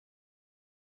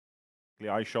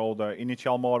I show the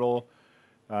initial model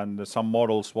and some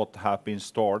models what have been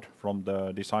stored from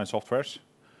the design softwares,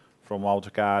 from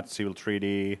AutoCAD, Civil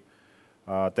 3D,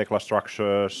 Tekla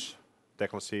Structures,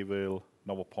 Tekla Civil,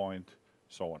 NovoPoint,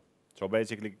 so on. So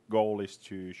basically, goal is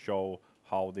to show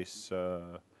how this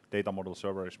data model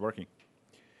server is working.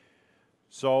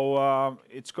 So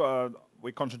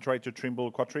we concentrate to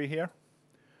Trimble Quadri here,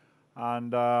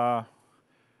 and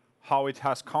how it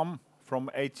has come from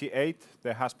 88.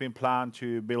 There has been plan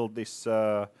to build this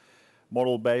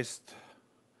model-based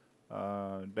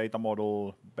data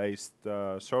model-based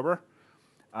server,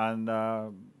 and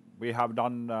we have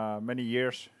done many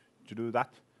years to do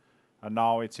that, and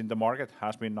now it's in the market.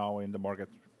 Has been now in the market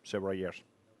several years.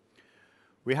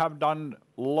 We have done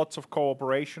lots of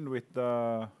cooperation with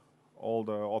all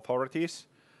the authorities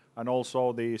and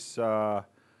also these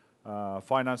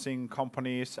financing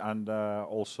companies and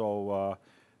also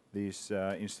these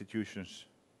institutions.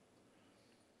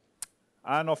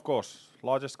 And of course,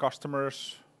 largest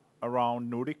customers around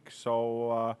Nordic,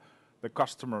 so the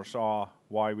customers are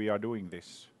why we are doing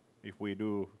this. If we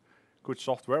do good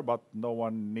software, but no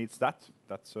one needs that,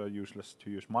 that's useless to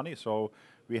use money, so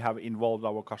we have involved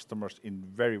our customers in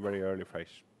very, very early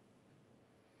phase.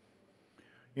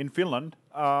 In Finland,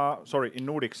 in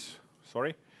Nordics,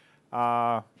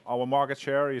 our market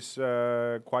share is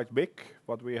quite big,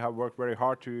 but we have worked very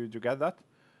hard to get that.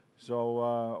 So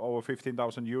over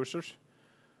 15,000 users,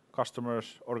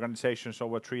 customers, organizations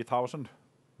over 3,000,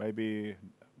 maybe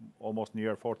almost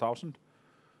near 4,000.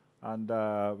 And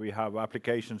we have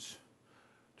applications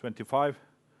 25.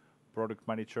 Product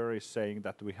manager is saying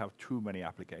that we have too many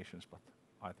applications, but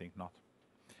I think not.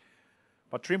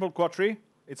 But Trimble Quadri,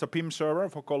 it's a PIM server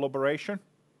for collaboration.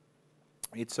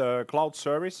 It's a cloud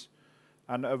service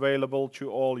and available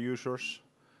to all users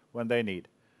when they need.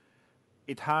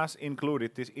 It has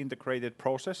included this integrated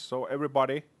process, so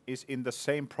everybody is in the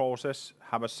same process,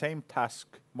 have a same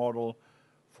task model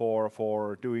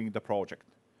for doing the project.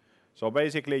 So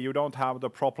basically, you don't have the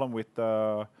problem with,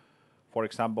 for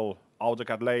example,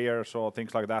 AutoCAD layers or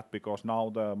things like that, because now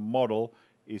the model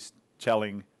is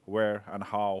telling where and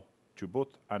how to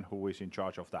put and who is in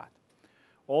charge of that.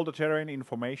 All the terrain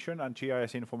information and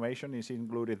GIS information is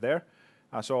included there.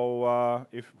 So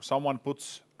if someone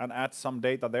puts and adds some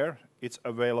data there, it's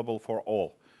available for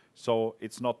all. So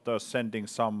it's not sending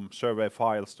some survey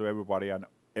files to everybody and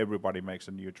everybody makes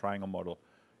a new triangle model.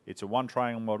 It's a one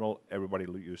triangle model, everybody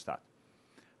will use that.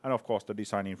 And of course, the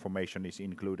design information is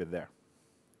included there.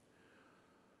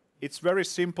 It's very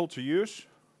simple to use.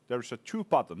 There's two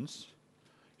buttons,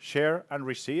 share and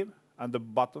receive, and the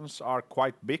buttons are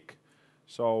quite big.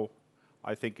 So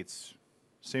I think it's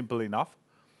simple enough.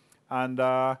 And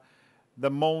the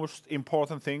most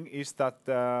important thing is that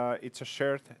it's a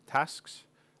shared tasks,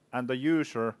 and the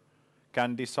user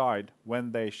can decide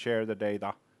when they share the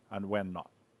data and when not.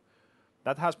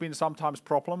 That has been sometimes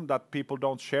problem that people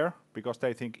don't share because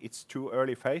they think it's too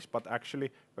early phase, but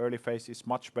actually early phase is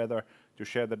much better to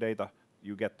share the data.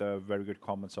 You get very good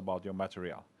comments about your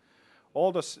material.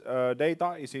 All this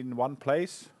data is in one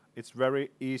place. It's very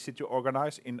easy to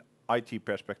organize in IT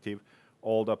perspective,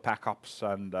 all the backups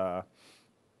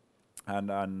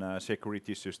and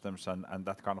security systems and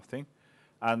that kind of thing.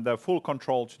 And the full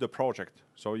control to the project.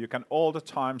 So you can all the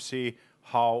time see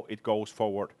how it goes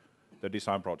forward, the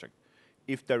design project.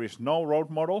 If there is no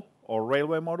road model or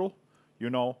railway model,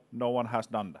 you know no one has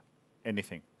done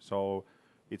anything. So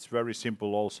it's very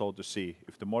simple also to see.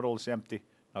 If the model is empty,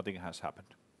 nothing has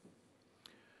happened.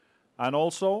 And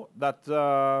also that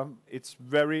it's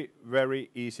very,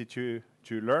 very easy to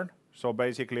learn. So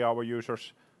basically our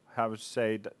users have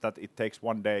said that it takes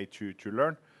 1 day to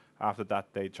learn. After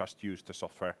that, they just use the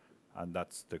software, and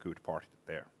that's the good part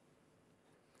there.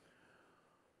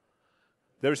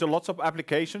 There's a lots of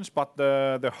applications, but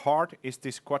the heart is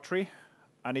this Quadri,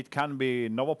 and it can be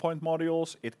NovoPoint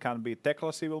modules, it can be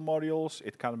Tekla Civil modules,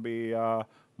 it can be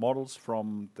models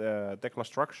from the Tekla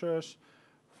Structures,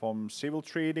 from Civil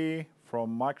 3D,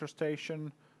 from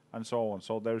MicroStation, and so on.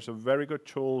 So there's a very good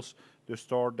tools to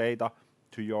store data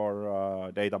to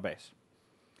your database.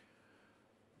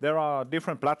 There are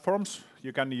different platforms.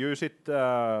 You can use it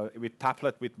with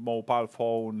tablet, with mobile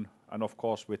phone, and of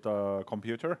course with a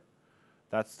computer.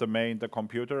 That's the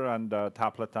computer and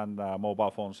tablet and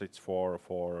mobile phones. It's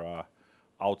for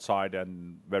outside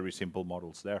and very simple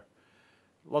models there.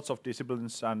 Lots of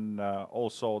disciplines, and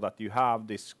also that you have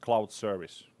this cloud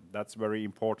service. That's very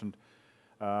important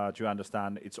to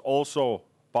understand. It's also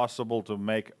possible to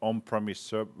make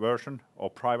on-premise version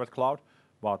or private cloud,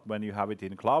 but when you have it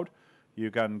in cloud, you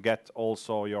can get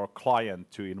also your client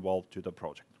to involve to the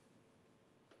project.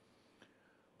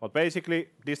 But basically,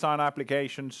 design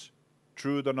applications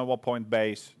through the NovaPoint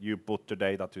base, you put the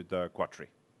data to the Quadri.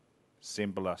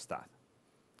 Simple as that.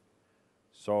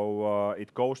 So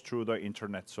it goes through the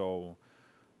internet, so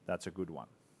that's a good one.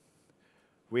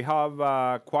 We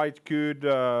have quite good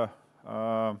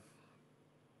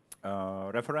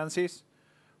references,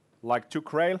 like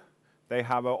Tukrail. They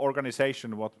have an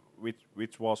organization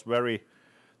which was very,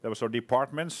 there was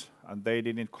departments and they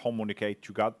didn't communicate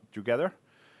together.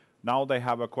 Now they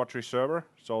have a Quadri server,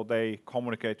 so they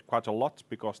communicate quite a lot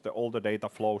because all the data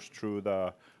flows through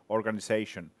the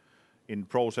organization in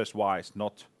process-wise,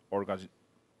 not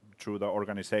through the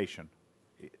organization.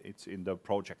 It's in the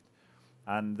project.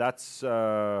 And that's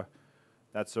a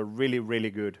really, really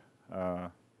good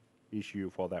issue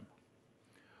for them.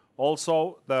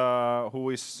 Also,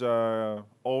 who is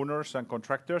owners and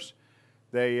contractors,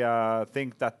 they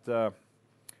think that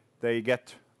they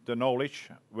get the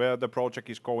knowledge where the project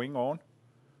is going on,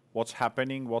 what's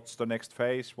happening, what's the next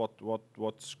phase,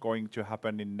 what's going to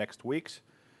happen in next weeks,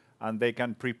 and they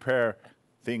can prepare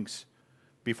things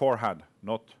beforehand,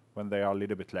 not when they are a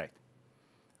little bit late.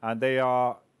 And they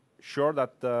are sure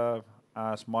that,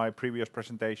 as my previous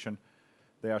presentation,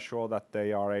 they are sure that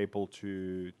they are able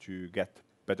to get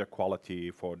better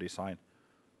quality for design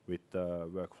with the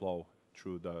workflow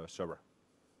through the server.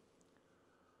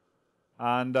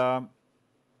 And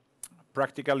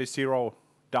practically zero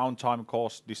downtime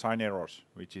cause design errors,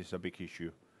 which is a big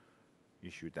issue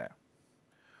there.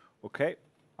 Okay,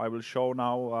 I will show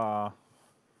now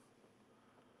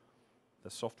the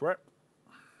software.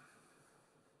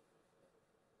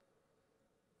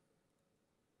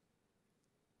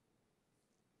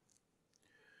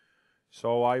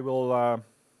 So I will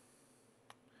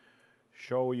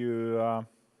show you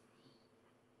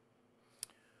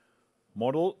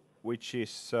model which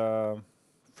is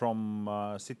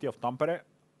from city of Tampere.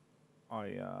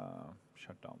 I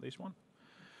shut down this one.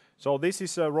 So this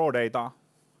is raw data.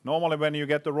 Normally when you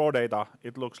get the raw data,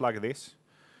 it looks like this.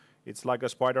 It's like a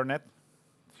spider net.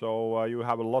 So you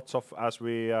have lots of, as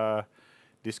we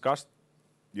discussed,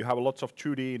 you have lots of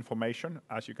 2D information,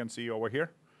 as you can see over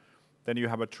here. Then you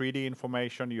have a 3D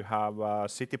information, you have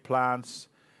city plans,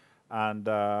 and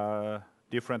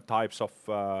different types of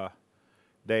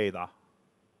data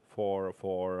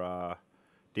for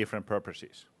different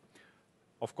purposes.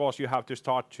 Of course, you have to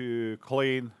start to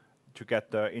clean to get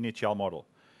the initial model.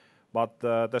 But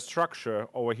the structure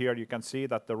over here, you can see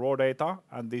that the raw data,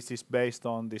 and this is based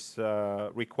on these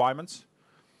requirements.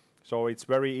 So it's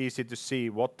very easy to see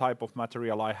what type of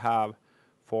material I have,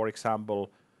 for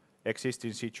example,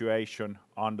 existing situation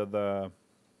under the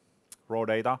raw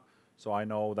data. So I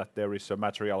know that there is a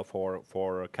material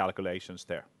for calculations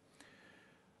there.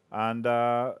 And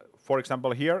for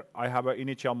example, here I have an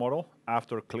initial model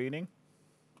after cleaning.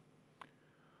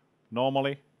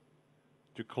 Normally,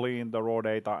 to clean the raw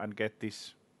data and get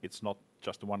this, it's not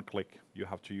just one click. You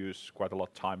have to use quite a lot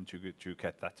of time to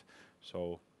get that.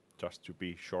 So just to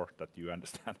be sure that you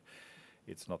understand,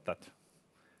 it's not that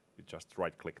you just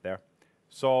right click there.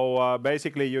 So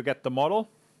basically you get the model,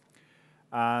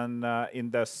 and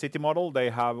in the city model they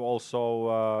have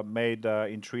also made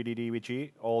in 3D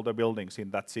DVG all the buildings in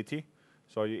that city.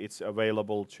 So it's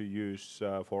available to use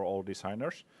for all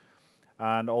designers.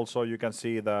 And also you can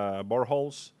see the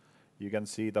boreholes, you can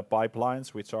see the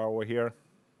pipelines which are over here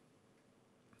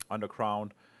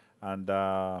underground, and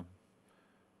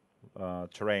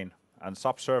terrain. And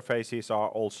subsurfaces are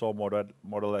also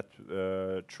modeled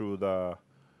through the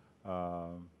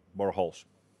boreholes.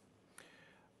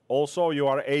 Also, you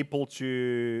are able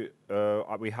to,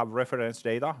 we have reference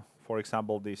data, for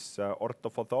example, this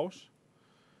orthophotos.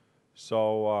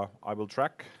 So I will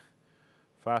track.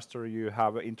 Faster you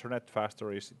have internet,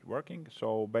 faster is it working.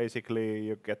 So basically,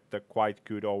 you get a quite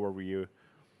good overview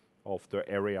of the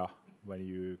area when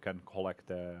you can collect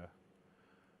the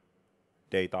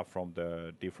data from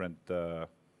the different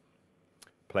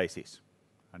places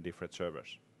and different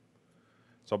servers.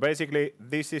 So basically,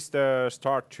 this is the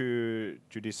start to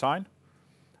design,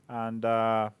 and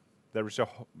there is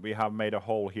we have made a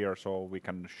hole here so we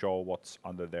can show what's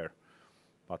under there,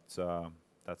 but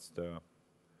that's the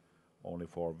only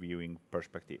for viewing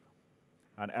perspective.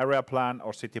 An area plan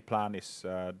or city plan is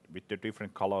with the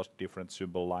different colors, different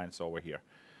symbol lines over here,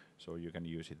 so you can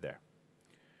use it there.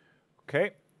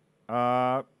 Okay.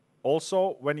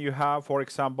 Also, when you have, for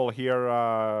example,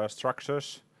 here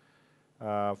structures,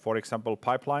 for example,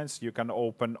 pipelines, you can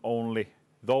open only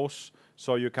those,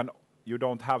 so you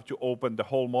don't have to open the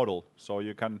whole model. So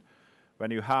you can,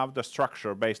 when you have the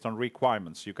structure based on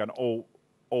requirements, you can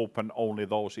open only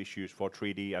those issues for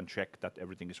 3D and check that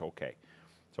everything is okay.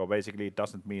 So basically it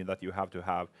doesn't mean that you have to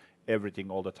have everything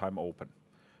all the time open.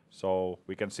 So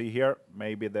we can see here,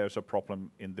 maybe there's a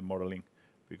problem in the modeling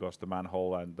because the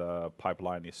manhole and the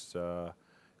pipeline is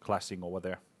clashing over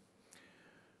there.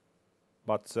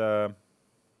 But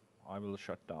I will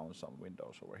shut down some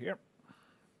windows over here.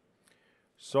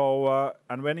 So,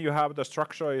 and when you have the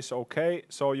structure is okay,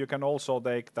 so you can also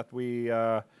take that we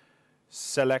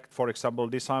select, for example,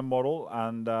 design model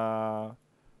and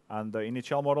the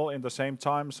initial model in the same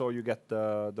time, so you get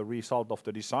the result of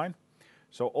the design.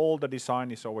 So all the design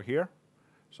is over here.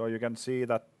 So you can see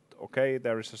that, okay,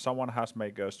 there is someone has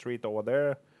made a street over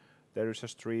there. There is a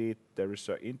street, there is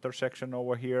an intersection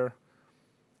over here.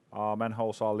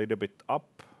 Manholes are a little bit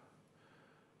up.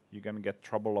 You can get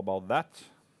trouble about that.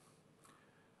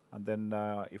 And then,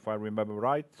 if I remember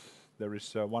right, there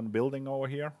is one building over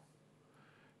here.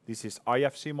 This is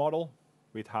IFC model,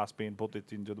 which has been put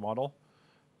it into the model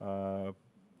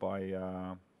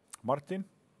by Martin.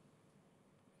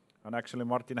 And actually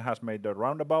Martin has made the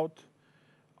roundabout.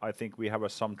 I think we have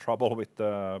some trouble with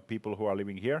the people who are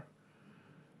living here.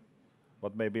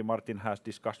 But maybe Martin has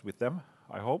discussed with them,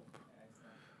 I hope.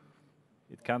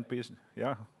 It can't be,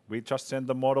 yeah. We just send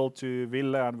the model to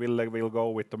Ville and Ville will go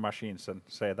with the machines and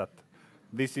say that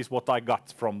this is what I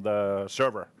got from the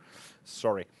server.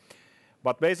 Sorry.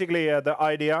 But basically the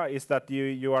idea is that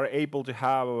you are able to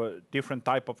have different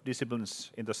type of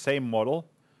disciplines in the same model.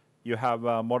 You have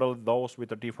modeled those with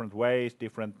the different ways,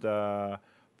 different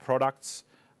products,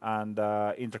 and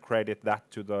integrated that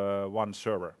to the one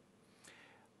server.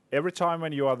 Every time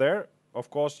when you are there, of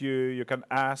course, you can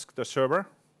ask the server,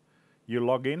 you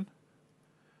log in,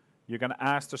 you can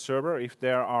ask the server if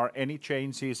there are any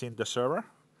changes in the server,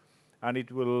 and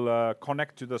it will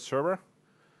connect to the server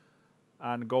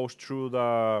and goes through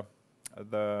the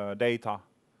data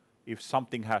if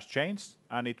something has changed,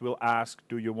 and it will ask,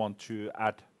 do you want to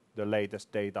add the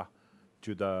latest data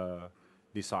to the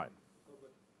design? So,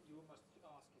 but you must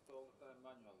ask it all the time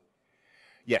manually.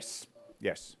 Yes,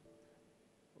 yes.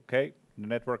 Okay, the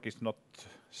network is not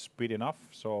speed enough,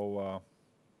 so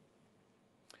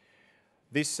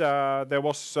there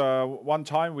was one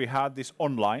time we had this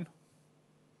online,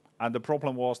 and the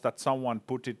problem was that someone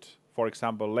put it, for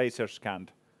example, laser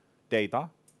scanned data,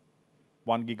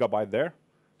 1 gigabyte there,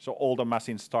 so all the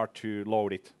machines start to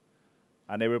load it,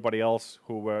 and everybody else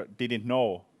who didn't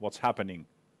know what's happening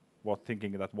was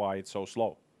thinking that why it's so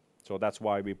slow. So that's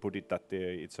why we put it that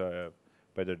it's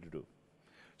better to do.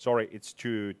 Sorry, it's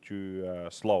too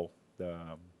slow,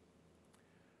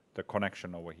 the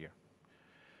connection over here.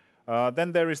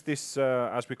 Then there is this,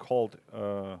 as we called,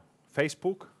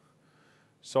 Facebook.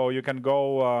 So you can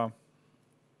go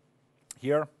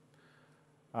here.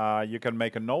 You can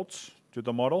make a note to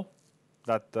the model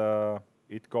that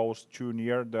it goes too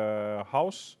near the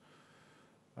house.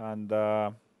 And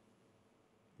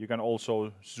you can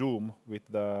also zoom with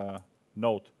the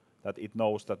note that it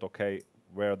knows that, okay,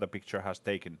 where the picture has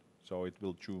taken. So it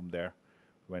will zoom there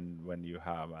when you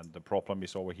have. And the problem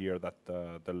is over here that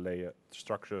the layer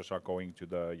structures are going to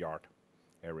the yard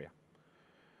area.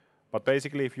 But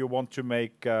basically, if you want to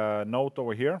make a note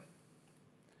over here,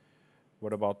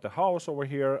 what about the house over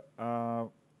here?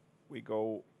 We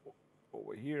go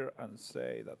over here and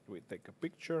say that we take a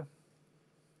picture.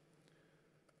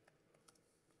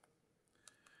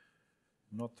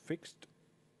 Not fixed.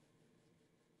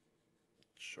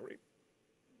 Sorry.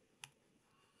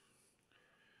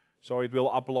 So it will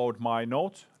upload my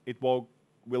note. It will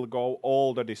go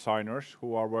all the designers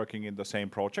who are working in the same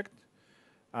project.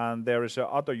 And there is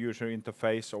another user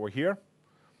interface over here.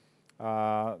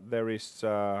 There is,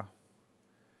 for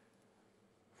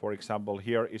example,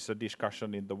 here is a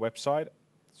discussion in the website.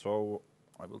 So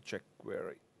I will check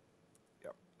where,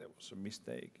 yeah, there was a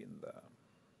mistake in the.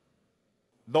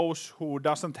 Those who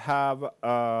doesn't have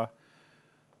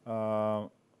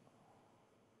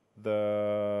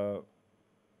the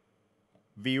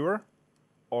viewer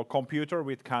or computer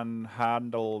which can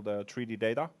handle the 3D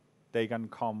data, they can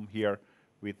come here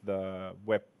with the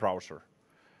web browser.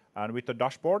 And with the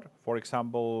dashboard, for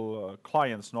example,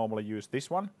 clients normally use this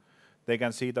one. They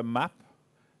can see the map.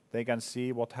 They can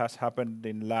see what has happened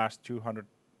in last 200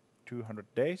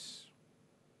 days.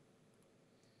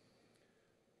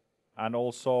 And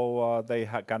also they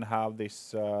can have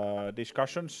these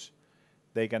discussions.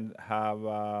 They can have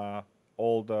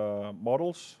all the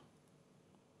models.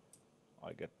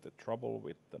 I get the trouble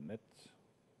with the net.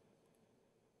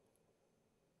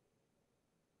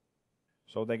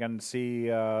 So they can see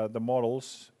the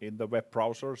models in the web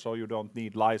browser, so you don't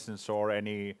need license or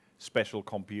any special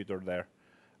computer there.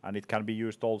 And it can be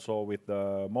used also with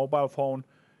the mobile phone.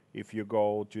 If you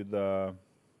go to the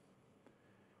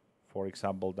for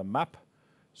example, the map.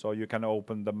 So you can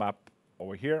open the map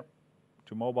over here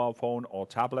to mobile phone or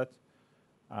tablet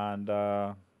and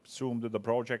zoom to the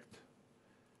project,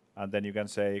 and then you can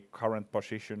say current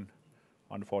position.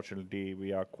 Unfortunately,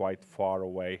 we are quite far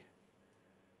away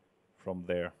from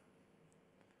there.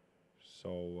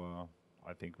 So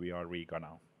I think we are Riga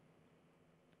now.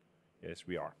 Yes,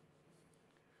 we are.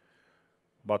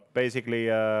 But basically,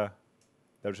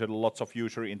 there's lots of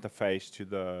user interface to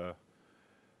the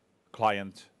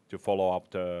client to follow up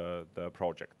the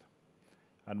project.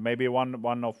 And maybe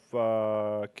one of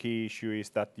key issue is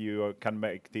that you can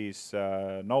make these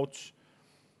notes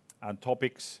and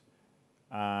topics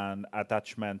and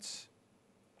attachments,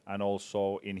 and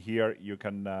also in here you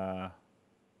can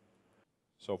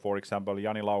so for example,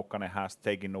 Jani Laukkanen has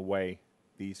taken away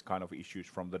these kind of issues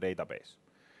from the database,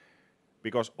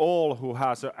 because all who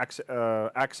has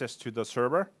access to the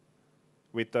server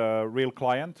with a real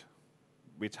client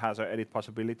which has an edit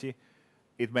possibility,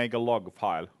 it make a log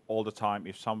file all the time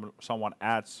if someone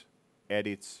adds,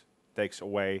 edits, takes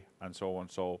away, and so on.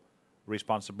 So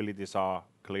responsibilities are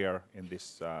clear in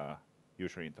this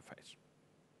user interface.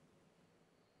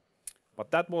 But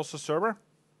that was the server.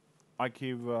 I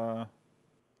give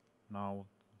now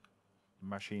the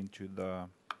machine to the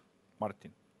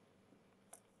Martin.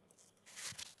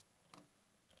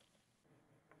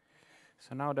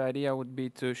 So now the idea would be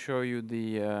to show you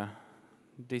the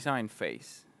design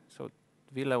phase. So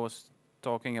Ville was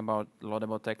talking a lot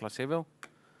about Tekla Civil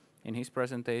in his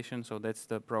presentation. So that's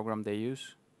the program they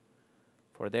use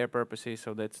for their purposes.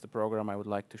 So that's the program I would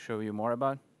like to show you more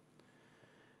about.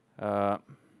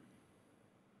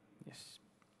 Yes.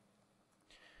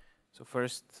 So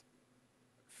first,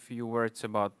 few words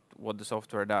about what the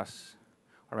software does,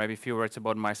 or maybe a few words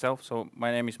about myself. So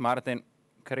my name is Martin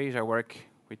Kriz. I work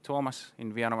with Tuomas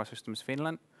in Vianova Systems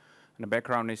Finland. And the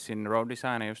background is in road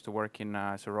design. I used to work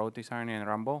as a road designer in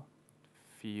Rambo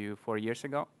 4 years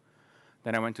ago.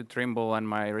 Then I went to Trimble, and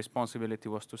my responsibility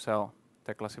was to sell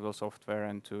Tekla Civil software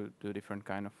and to do different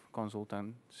kind of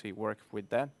consultancy work with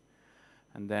that.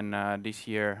 And then this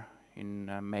year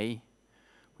in May,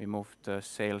 we moved the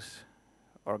sales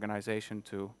organization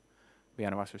to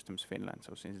Vianova Systems Finland.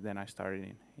 So since then I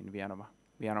started in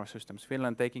Vianova Systems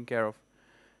Finland, taking care of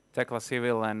Tekla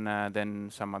Civil and then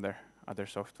some other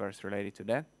softwares related to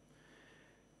that.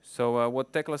 So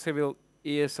what Tekla Civil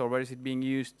is, or where is it being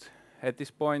used at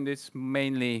this point, it's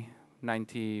mainly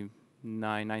 98%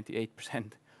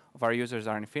 of our users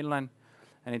are in Finland,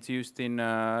 and it's used in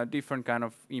different kind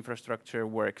of infrastructure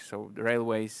work, so the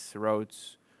railways,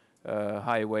 roads,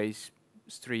 highways,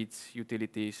 streets,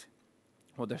 utilities,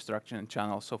 water structure and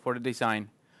channels. So for the design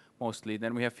mostly.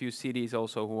 Then we have few cities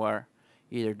also who are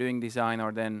either doing design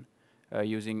or then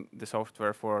using the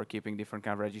software for keeping different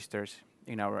kind of registers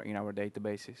in our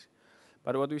databases.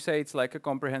 But what we say, it's like a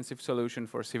comprehensive solution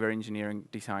for civil engineering,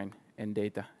 design, and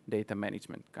data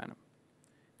management kind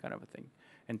of a thing.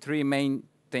 And three main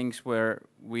things where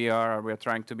we are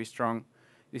trying to be strong.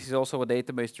 This is also a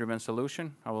database-driven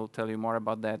solution. I will tell you more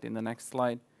about that in the next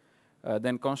slide.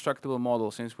 Then constructible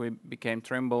models. Since we became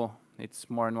Trimble, it's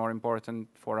more and more important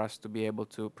for us to be able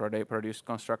to produce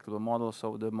constructible models.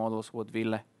 So the models what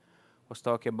Ville was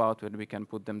talking about, where we can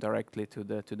put them directly to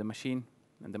the machine,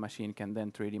 and the machine can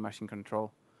then 3D machine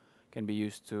control can be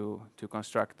used to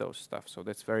construct those stuff. So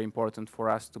that's very important for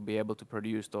us to be able to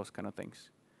produce those kind of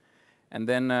things. And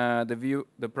then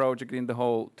the project in the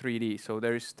whole 3D. So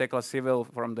there is Tekla Civil.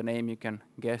 From the name, you can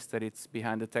guess that it's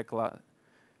behind the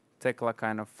Tekla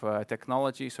kind of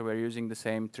technology. So we're using the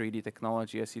same 3D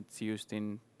technology as it's used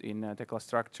in Tekla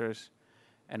Structures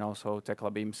and also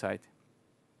Tekla BIM-site.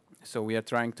 So we are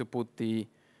trying to put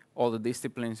all the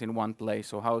disciplines in one place.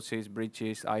 So houses,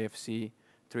 bridges, IFC,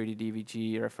 3D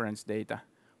DVG, reference data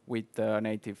with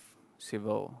native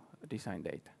civil design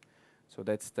data. So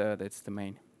that's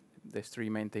there's three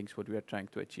main things what we are trying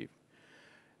to achieve.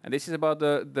 And this is about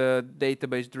the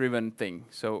database-driven thing.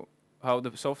 So how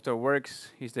the software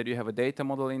works is that you have a data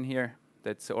model in here.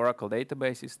 That's Oracle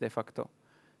databases de facto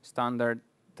standard.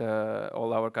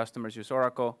 All our customers use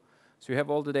Oracle. So you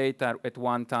have all the data at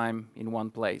one time in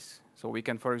one place. So we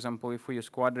can, for example, if we use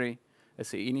Quadri as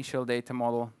the initial data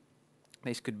model,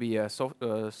 this could be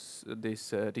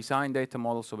this design data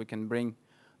model. So we can bring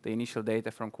the initial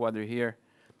data from Quadri here,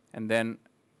 and then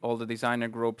all the designer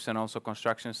groups and also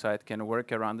construction site can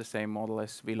work around the same model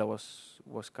as Ville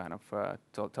was kind of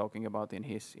talking about in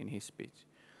his speech.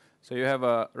 So you have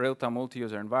a real-time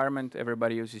multi-user environment.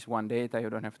 Everybody uses one data. You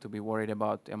don't have to be worried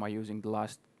about, am I using the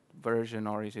last version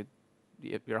or is it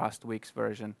your last week's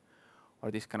version or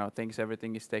this kind of things.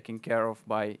 Everything is taken care of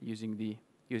by using the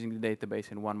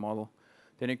database in one model.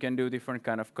 Then you can do different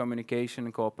kind of communication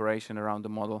and cooperation around the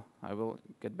model. I will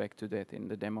get back to that in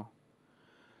the demo.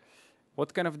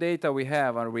 What kind of data we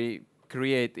have and we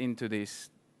create into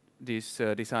this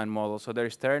design model? So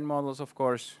there's terrain models, of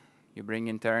course. You bring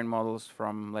in terrain models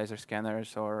from laser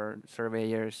scanners or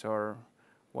surveyors or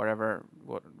whatever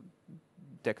what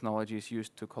technology is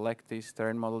used to collect this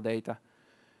terrain model data.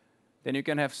 Then you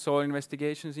can have soil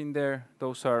investigations in there.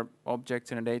 Those are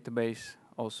objects in a database,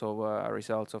 also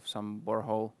results of some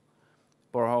borehole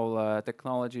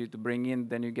technology to bring in.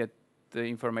 Then you get the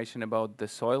information about the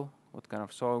soil, what kind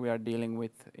of soil we are dealing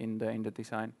with in the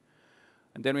design.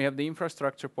 And then we have the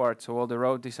infrastructure part, so all the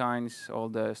road designs, all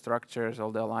the structures,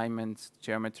 all the alignments,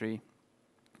 geometry,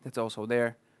 that's also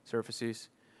there, surfaces.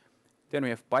 Then we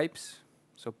have pipes,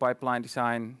 so pipeline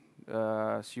design,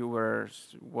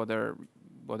 sewers, water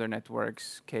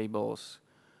networks, cables,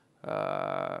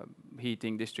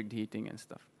 heating, district heating and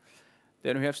stuff.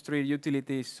 Then we have street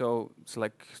utilities, so it's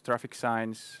like traffic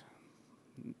signs,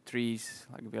 trees,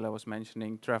 like Ville was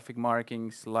mentioning, traffic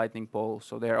markings, lighting poles,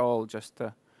 so they're all just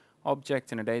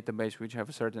objects in a database which have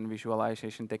a certain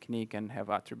visualization technique and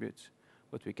have attributes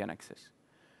what we can access.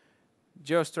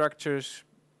 Geostructures,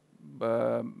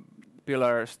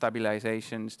 pillar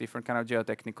stabilizations, different kind of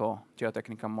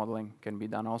geotechnical modeling can be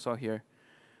done also here.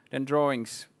 Then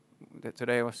drawings.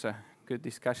 Today was a good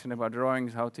discussion about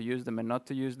drawings, how to use them and not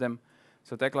to use them.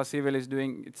 So Tekla Civil is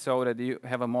doing it so that you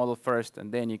have a model first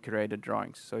and then you create the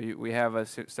drawings. So we have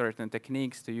certain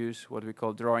techniques to use what we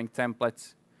call drawing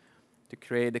templates to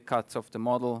create the cuts of the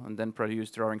model and then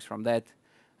produce drawings from that.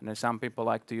 And then some people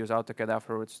like to use AutoCAD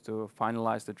afterwards to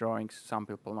finalize the drawings. Some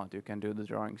people not. You can do the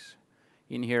drawings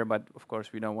in here, but of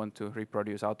course we don't want to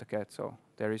reproduce AutoCAD. So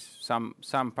there is some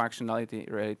functionality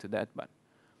related to that, but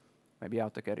maybe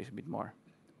AutoCAD is a bit more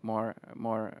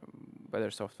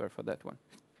better software for that one.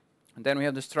 And then we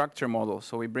have the structure model.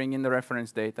 So we bring in the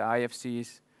reference data,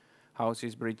 IFCs,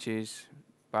 houses, bridges,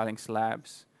 piling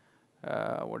slabs,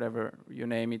 whatever you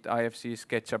name it, IFCs,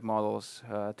 SketchUp models,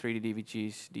 3D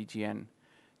DVGs, DGN,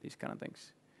 these kind of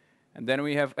things. And then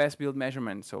we have as-built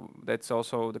measurements. So that's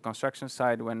also the construction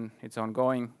side when it's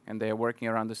ongoing and they are working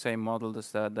around the same model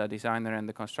as the designer and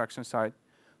the construction side.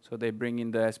 So they bring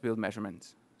in the as-built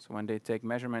measurements. So when they take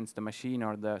measurements, the machine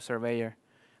or the surveyor,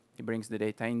 he brings the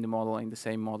data in the model, in the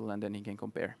same model, and then he can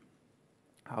compare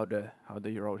how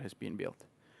the road has been built.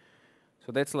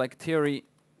 So that's like theory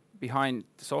behind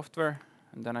the software,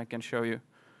 and then I can show you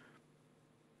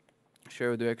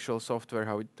the actual software,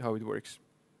 how it works.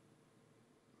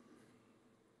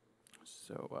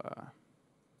 So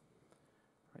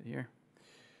right here.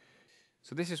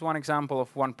 So this is one example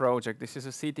of one project. This is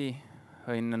a city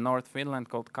in North Finland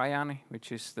called Kajaani,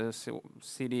 which is the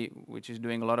city which is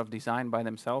doing a lot of design by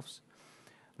themselves.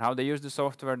 And how they use the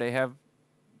software, they have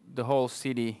the whole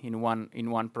city in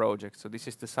one project. So this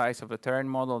is the size of the terrain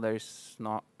model. There's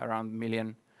not around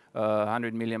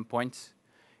 100 million points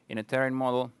in a terrain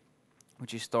model,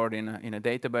 which is stored in a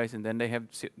database, and then they have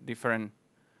different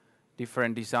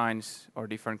designs or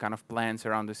different kind of plans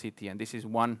around the city. And this is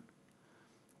one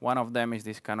of them is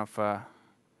this kind of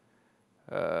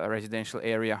residential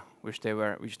area which they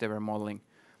were modeling.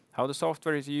 How the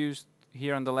software is used,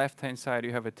 here on the left-hand side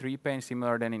you have a tree pane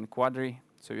similar than in Quadri.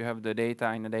 So you have the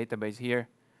data in a database here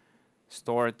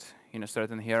stored in a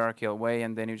certain hierarchical way,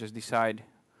 and then you just decide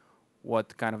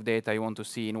what kind of data you want to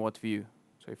see in what view.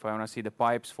 So if I want to see the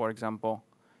pipes, for example,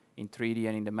 in 3D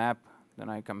and in the map, then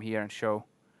I come here and show,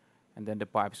 and then the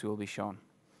pipes will be shown.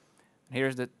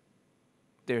 There's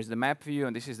the map view,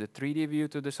 and this is the 3D view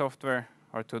to the software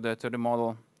or to the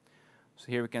model. So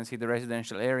here we can see the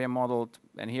residential area modeled,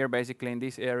 and here basically in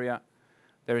this area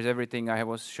there is everything I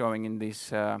was showing in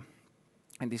this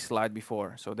slide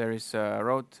before. So there is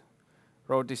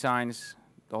road designs.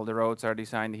 All the roads are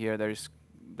designed here. There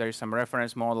is some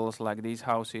reference models like these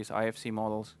houses, IFC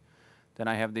models. Then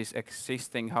I have these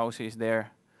existing houses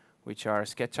there, which are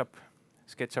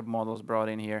SketchUp models brought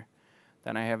in here.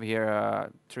 Then I have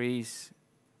here trees,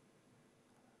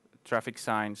 traffic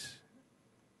signs,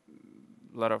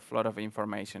 lot of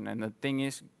information. And the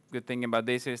good thing about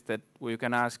this is that you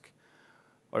can ask,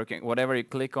 or whatever you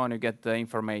click on, you get the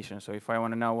information. So if I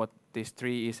want to know what this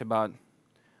tree is about,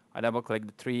 I double click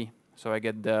the tree, so I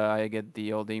get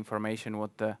all the information,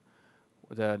 what the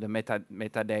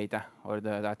metadata or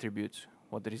the attributes,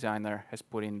 what the designer has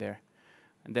put in there.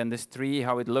 And then this tree,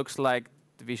 how it looks like,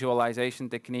 the visualization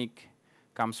technique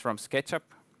comes from SketchUp.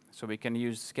 So we can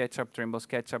use SketchUp, Trimble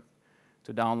SketchUp,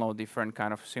 to download different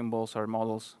kind of symbols or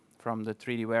models from the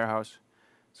 3D warehouse.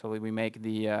 So we make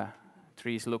the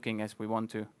trees looking as we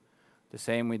want to. The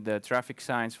same with the traffic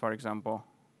signs, for example.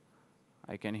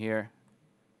 I can here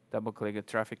double click a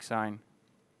traffic sign.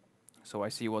 So I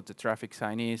see what the traffic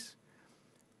sign is,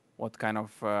 what kind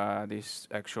of this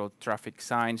actual traffic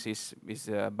signs is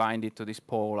binded to this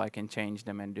pole. I can change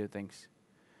them and do things.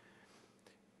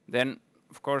 Then,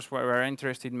 of course, we're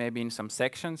interested maybe in some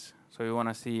sections. So we want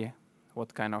to see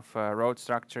what kind of road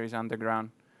structure is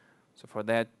underground. So for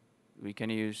that, we can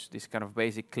use this kind of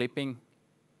basic clipping.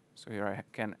 So here I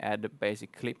can add a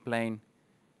basic clip plane.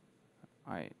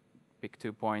 I pick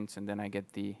 2 points, and then I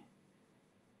get the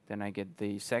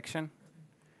section.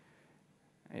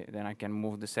 Then I can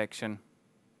move the section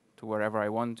to wherever I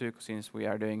want to, since we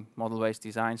are doing model-based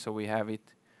design, so we have it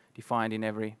defined in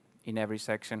every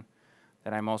section.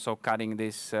 Then I'm also cutting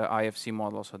this IFC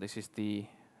model. So this is the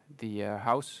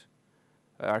house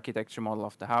architecture model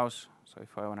of the house. So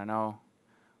if I want to know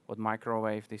what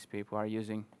microwave these people are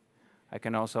using, I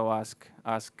can also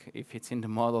ask if it's in the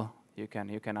model. You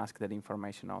can ask that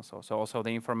information also. So also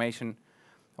the information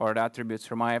or the attributes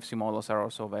from IFC models are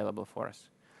also available for us.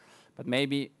 But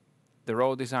maybe the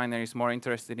road designer is more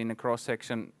interested in a cross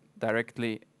section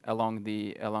directly along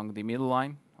the middle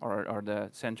line or the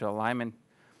central alignment.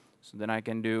 So then I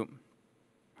can do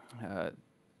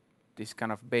this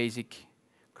kind of basic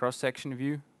cross section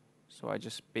view. So I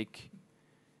just pick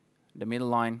the middle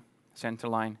line, center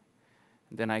line,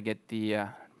 and then I get the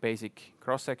basic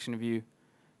cross section view,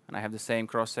 and I have the same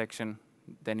cross section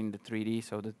then in the 3D,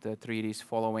 so that the 3D is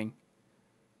following.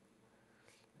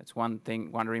 That's one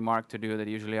remark to do, that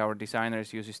usually our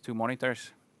designers uses 2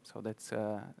 monitors. So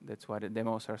that's why the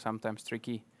demos are sometimes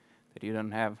tricky, that you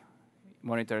don't have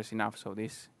monitors enough. So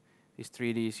this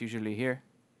 3D is usually here.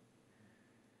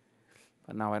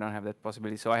 But now I don't have that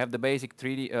possibility. So I have the basic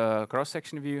 3D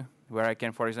cross-section view, where I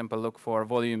can, for example, look for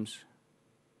volumes.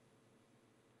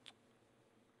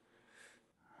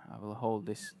 I will hold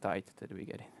this tight that we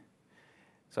get it.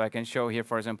 So I can show here,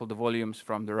 for example, the volumes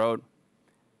from the road,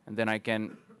 and then I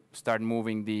can start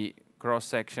moving the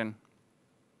cross-section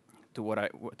to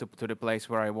the place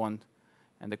where I want,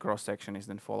 and the cross-section is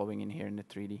then following in here in the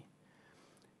 3D.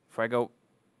 If I go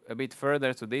a bit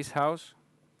further to this house,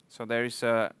 so there is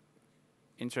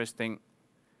interesting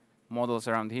models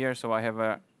around here. So I have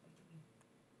a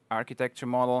architecture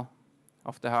model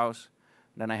of the house.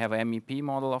 Then I have a MEP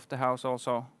model of the house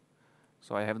also.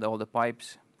 So I have all the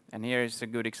pipes. And here is a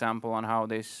good example on how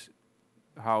this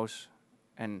house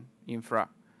and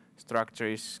infrastructure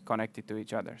is connected to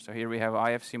each other. So here we have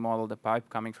IFC model, the pipe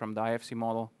coming from the IFC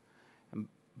model. And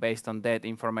based on that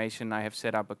information, I have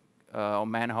set up a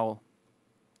manhole,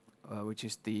 which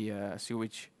is the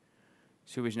sewage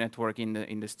network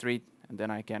in the street, and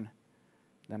then I can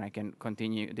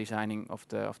continue designing of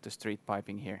the street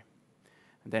piping here.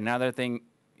 And then another thing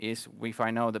is, if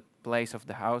I know the place of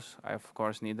the house, I of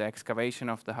course need the excavation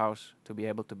of the house to be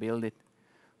able to build it.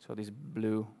 So this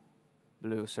blue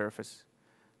surface,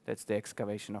 that's the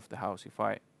excavation of the house. If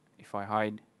I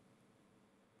hide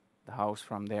the house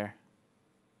from there,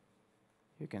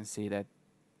 you can see that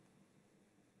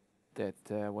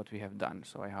what we have done.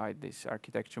 So I hide this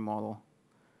architecture model,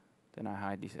 then I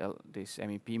hide this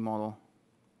MEP model.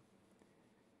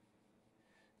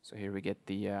 So here we get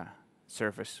the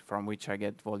surface from which I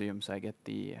get volumes, I get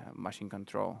the machine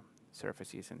control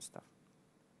surfaces and stuff.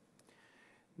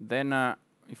 Then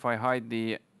if I hide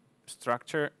the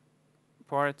structure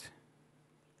part,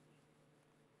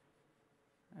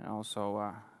 and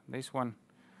also this one,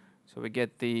 so we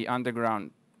get the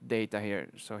underground data here.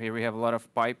 So here we have a lot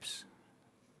of pipes,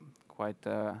 quite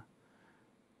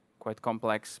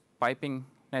complex piping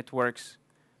networks.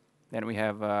 Then we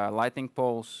have lighting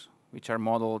poles, which are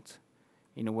modeled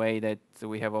in a way that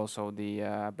we have also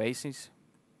the bases.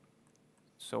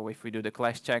 So if we do the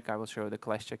clash check, I will show the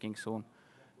clash checking soon.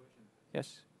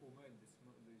 Yes? Who made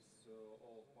these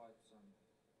old pipes and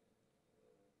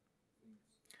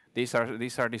things?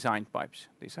 These are designed pipes.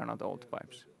 These are not old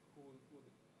pipes.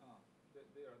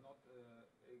 They are not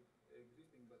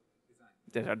existing but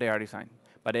designed. They are designed,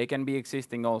 but they can be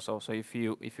existing also. So if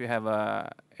you have a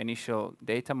initial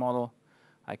data model,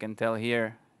 I can tell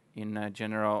here in a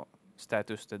general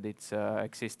status that it's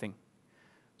existing.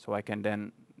 So I can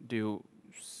then do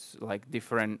like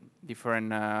different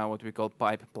what we call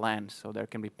pipe plans. So there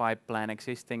can be pipe plan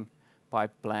existing,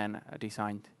 pipe plan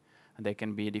designed, and they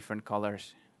can be different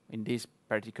colors. In this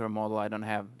particular model, I don't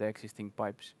have the existing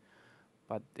pipes,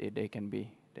 but they can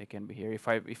be here.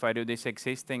 If I do this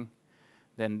existing,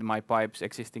 then my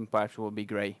existing pipes will be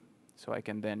gray. So I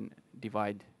can then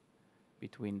divide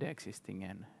between the existing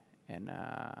and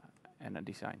a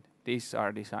designed. These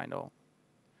are designed all.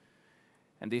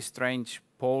 And these strange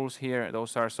poles here,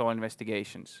 those are soil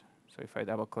investigations. So if I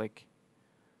double click,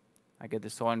 I get the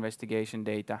soil investigation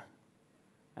data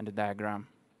and the diagram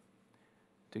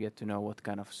to get to know what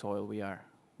kind of soil we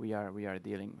are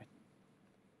dealing with.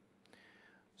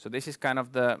 So this is kind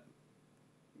of the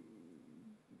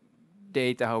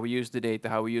data, how we use the data,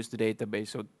 how we use the database.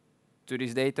 So to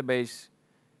this database,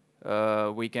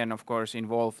 we can of course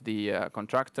involve the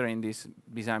contractor in this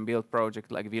design build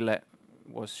project like Ville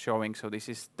was showing. So this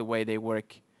is the way they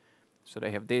work. So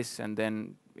they have this, and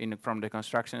then from the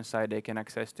construction side they can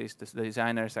access this, the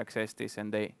designers access this,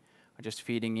 and they are just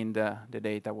feeding in the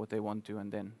data what they want to,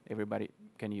 and then everybody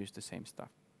can use the same stuff.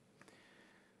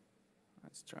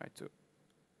 Let's try to,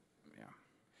 yeah.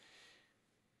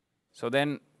 So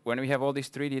then when we have all this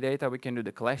 3D data, we can do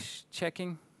the clash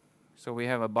checking. So we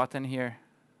have a button here,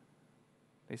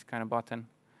 this kind of button,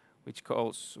 which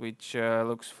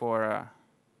looks for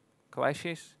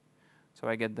clashes. So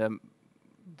I get the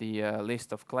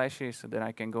list of clashes, so then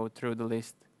I can go through the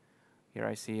list. Here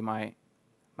I see my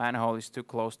manhole is too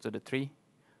close to the tree.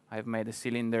 I've made a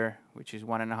cylinder which is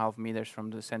 1.5 meters from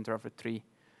the center of a tree,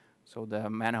 so the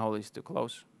manhole is too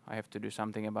close. I have to do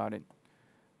something about it.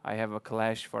 I have a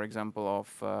clash, for example, of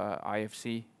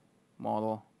IFC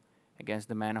model against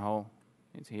the manhole.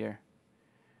 It's here,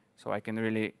 so I can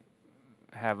really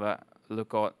have a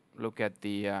look at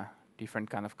the different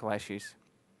kind of clashes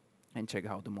and check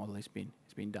how the model is being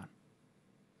done.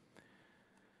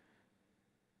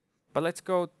 But let's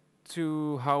go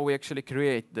to how we actually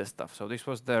create the stuff. So this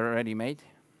was the ready-made.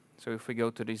 So if we go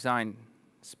to design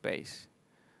space,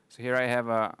 so here I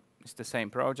have it's the same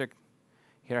project.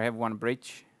 Here I have one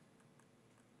bridge,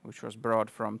 which was brought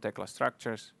from Tekla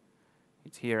Structures.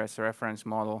 It's here as a reference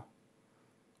model,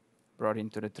 brought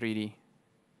into the 3D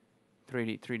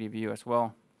view as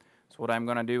well. So what I'm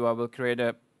gonna do, I will create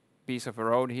a piece of a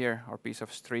road here or piece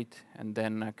of street, and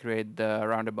then create the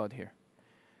roundabout here.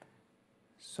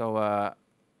 So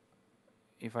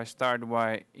if I start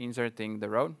by inserting the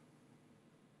road,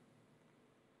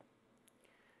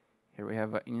 here we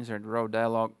have an insert road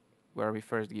dialog where we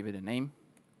first give it a name,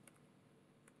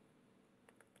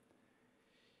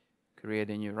 create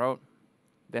a new road.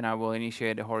 Then I will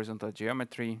initiate the horizontal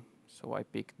geometry. So I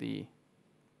pick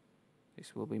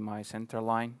this will be my center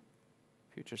line,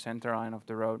 future center line of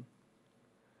the road.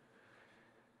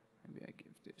 Maybe I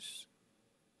give this,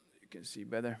 you can see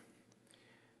better.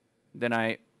 Then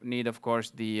I need, of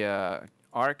course, the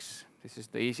arcs. This is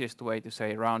the easiest way to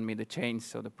say round me the chains.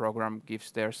 So the program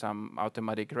gives there some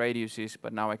automatic radiuses,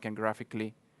 but now I can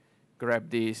graphically grab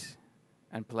these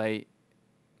and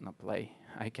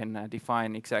I can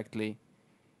define exactly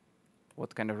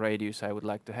what kind of radius I would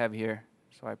like to have here.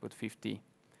 So I put 50.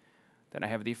 Then I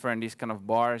have these kind of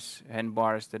bars, hand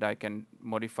bars, that I can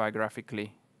modify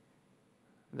graphically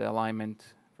the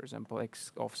alignment, for example,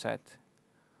 X offset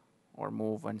or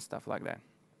move and stuff like that.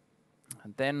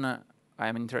 And then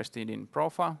I'm interested in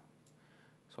profile.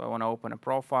 So I want to open a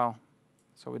profile.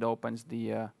 So it opens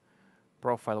the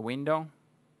profile window.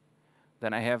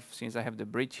 Then since I have the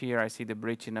bridge here, I see the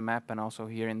bridge in the map and also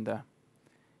here in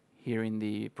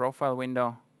the profile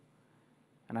window.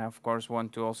 And I of course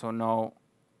want to also know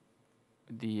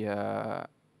the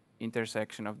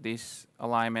intersection of this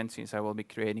alignment, since I will be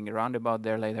creating a roundabout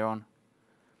there later on.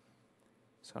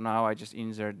 So now I just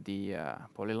insert the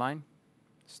polyline,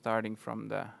 starting from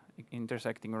the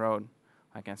intersecting road.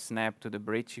 I can snap to the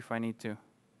bridge if I need to,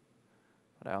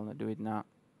 but I'll not do it now.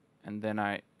 And then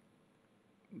I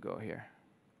go here.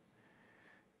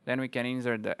 Then we can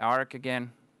insert the arc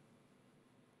again.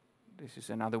 This is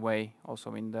another way,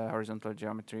 also in the horizontal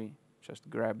geometry. Just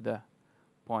grab the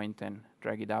point and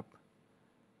drag it up.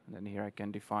 And then here I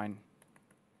can define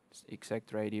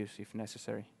exact radius if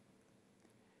necessary.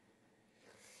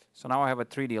 So now I have a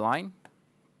 3D line.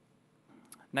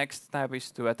 Next step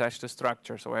is to attach the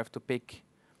structure. So I have to pick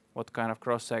what kind of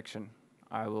cross-section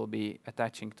I will be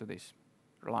attaching to this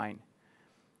line.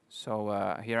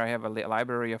 So here I have a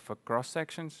library of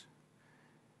cross-sections.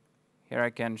 Here I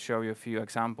can show you a few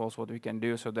examples what we can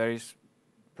do. So there is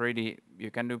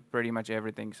you can do pretty much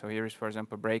everything. So here is, for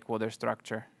example, breakwater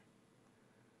structure.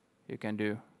 You can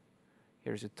do,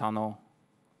 here's a tunnel.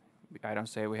 I don't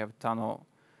say we have tunnel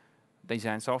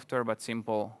design software, but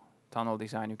simple tunnel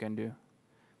design you can do.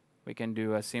 We can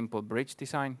do a simple bridge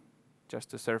design,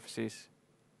 just the surfaces.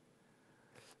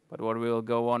 But what we'll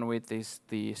go on with is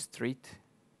the street.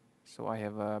 So I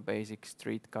have a basic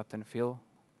street cut and fill.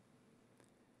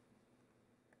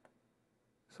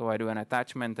 So I do an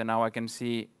attachment, and now I can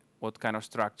see what kind of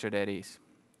structure that is.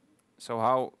 So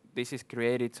how this is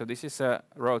created, so this is a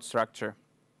road structure.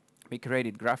 We create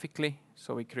it graphically,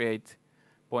 so we create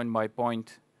point by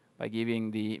point by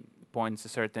giving the points a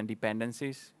certain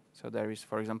dependencies. So there is,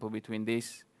 for example, between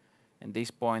this and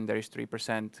this point, there is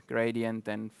 3% gradient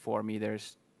and 4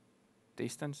 meters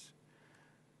distance.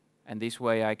 And this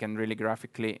way I can really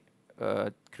graphically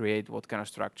create what kind of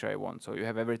structure I want. So you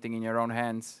have everything in your own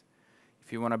hands.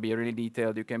 If you want to be really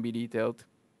detailed, you can be detailed.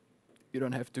 You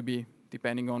don't have to be,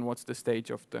 depending on what's the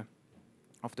stage of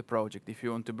the project. If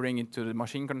you want to bring it to the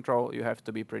machine control, you have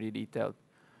to be pretty detailed.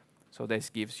 So this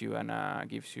gives you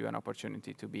an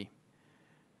opportunity to be.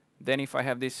 Then if I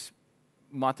have this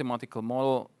mathematical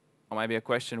model, or maybe a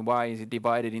question, why is it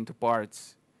divided into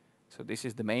parts? So this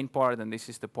is the main part, and this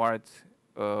is the part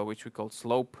which we call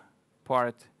slope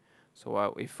part. So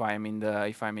if I'm in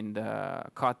the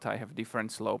cut, I have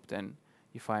different slope than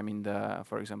if I'm in the,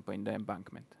 for example, in the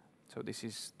embankment. So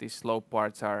these slope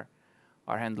parts are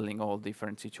handling all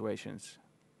different situations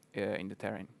in the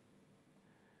terrain,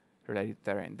 related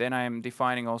terrain. Then I'm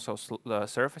defining also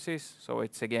surfaces. So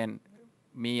it's again,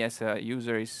 me as a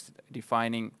user is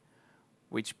defining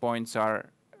which points are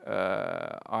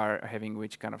having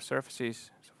which kind of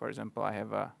surfaces. So for example, I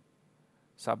have a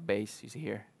sub base is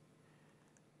here.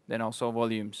 Then also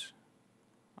volumes.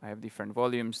 I have different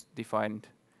volumes defined.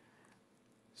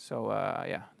 So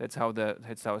yeah, that's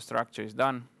how structure is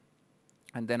done.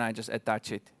 And then I just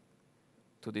attach it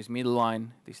to this middle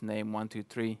line, this name 1, 2,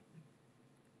 3,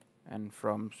 and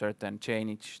from certain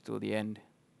chainage to the end.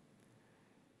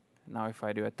 Now if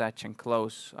I do attach and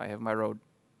close, I have my road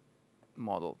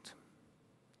modeled.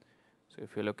 So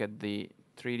if you look at the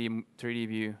 3D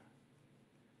view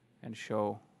and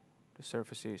show the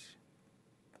surfaces,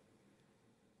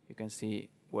 you can see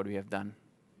what we have done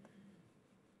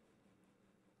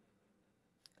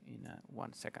in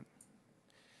 1 second.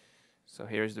 So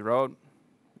here's the road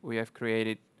we have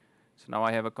created. So now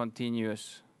I have a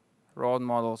continuous road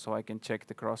model, so I can check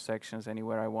the cross sections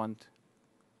anywhere I want.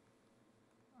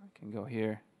 I can go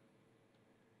here.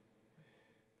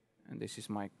 And this is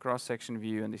my cross section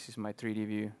view, and this is my 3D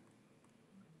view.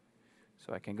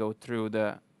 So I can go through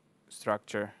the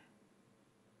structure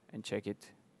and check it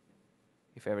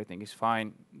if everything is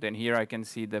fine. Then here I can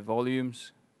see the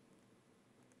volumes.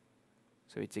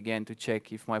 So it's again to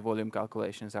check if my volume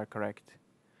calculations are correct.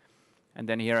 And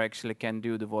then here I actually can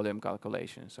do the volume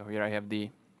calculation. So here I have the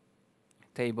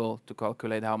table to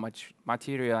calculate how much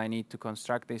material I need to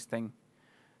construct this thing.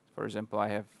 For example, I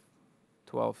have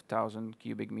 12,000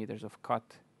 cubic meters of cut,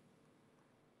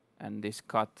 and this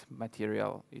cut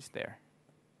material is there.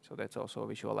 So that's also a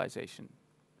visualization.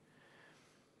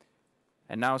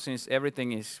 And now since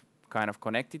everything is kind of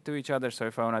connected to each other, so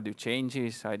if I want to do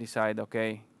changes, I decide,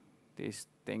 okay, this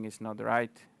thing is not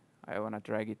right, I want to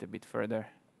drag it a bit further.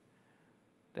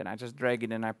 Then I just drag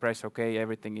it and I press OK,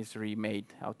 everything is remade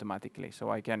automatically. So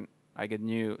I get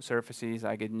new surfaces,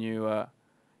 I get new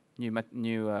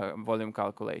volume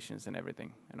calculations and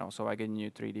everything. And also I get new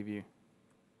 3D view.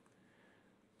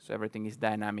 So everything is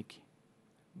dynamic,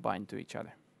 bind to each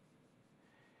other.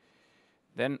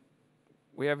 Then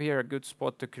we have here a good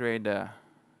spot to create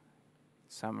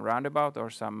some roundabout or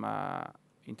some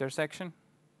intersection.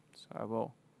 So I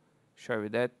will show you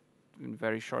that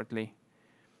very shortly.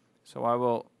 So I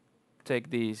will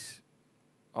take these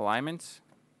alignments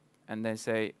and then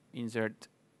say insert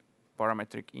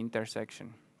parametric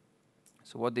intersection.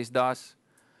 So what this does,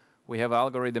 we have an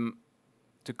algorithm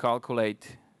to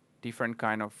calculate different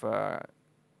kind of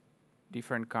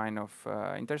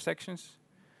intersections.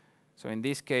 So in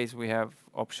this case, we have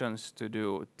options to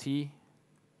do T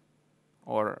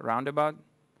or roundabout.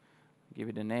 Give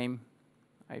it a name.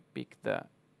 I pick the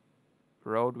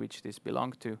road which this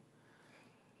belongs to.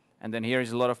 And then here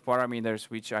is a lot of parameters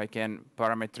which I can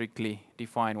parametrically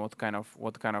define what kind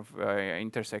of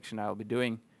intersection I'll be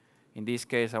doing. In this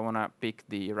case, I want to pick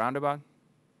the roundabout.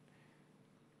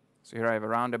 So here I have a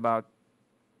roundabout.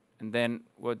 And then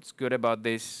what's good about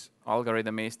this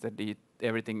algorithm is that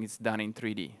everything is done in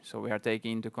 3D. So we are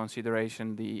taking into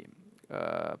consideration the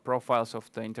profiles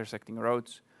of the intersecting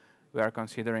roads. We are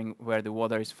considering where the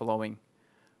water is flowing.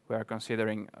 We are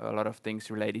considering a lot of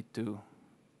things related to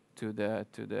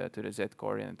the Z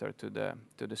coordinate or to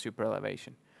the super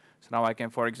elevation. So now I can,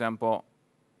 for example,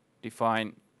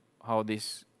 define how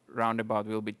this roundabout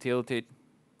will be tilted.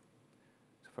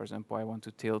 So for example, I want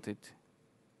to tilt it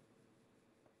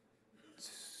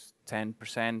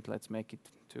 10%. Let's make it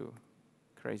too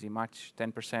crazy much.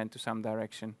 10% to some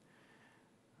direction.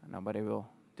 Nobody will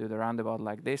do the roundabout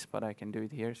like this, but I can do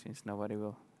it here since nobody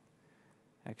will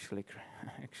actually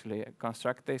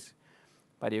construct this.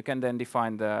 But you can then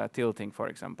define the tilting, for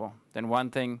example. Then one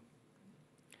thing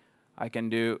I can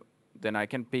do, then I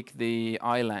can pick the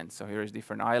island. So here is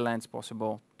different islands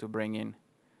possible to bring in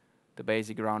the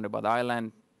basic roundabout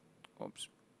island. Oops.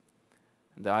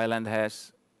 The island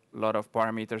has a lot of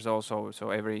parameters also, so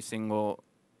every single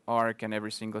arc and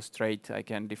every single straight I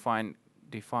can define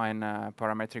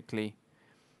parametrically.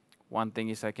 One thing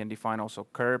is I can define also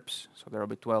curbs, so there will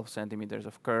be 12 centimeters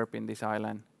of curb in this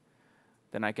island.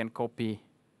 Then I can copy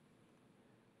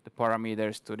the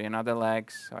parameters to the another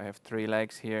legs. I have 3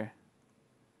 legs here,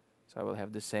 so I will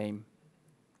have the same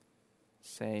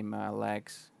leg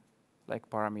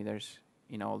parameters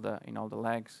in all the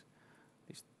legs.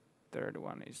 This third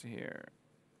one is here.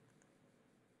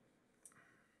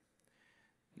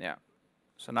 Yeah.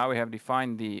 So now we have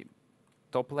defined the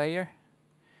top layer.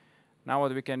 Now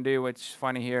what we can do, which is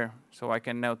funny here, so I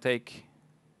can now take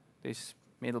this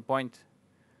middle point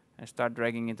and start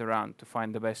dragging it around to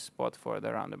find the best spot for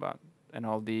the roundabout. And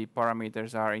all the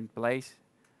parameters are in place,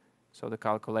 so the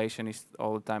calculation is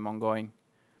all the time ongoing.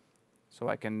 So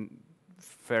I can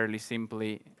fairly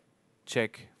simply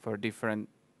check for different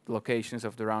locations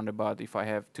of the roundabout if I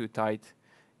have too tight.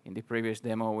 In the previous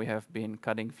demo we have been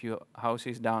cutting few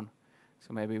houses down,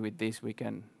 so maybe with this we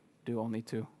can do only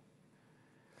 2.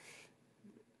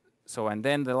 So and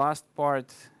then the last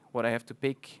part, what I have to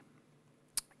pick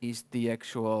is the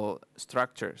actual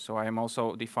structure. So I am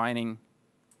also defining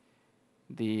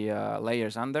the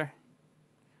layers under.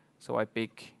 So I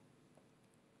pick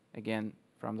again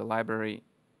from the library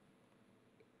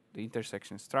the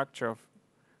intersection structure,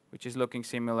 which is looking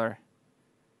similar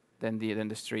than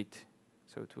the street.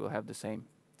 So it will have the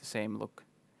same look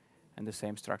and the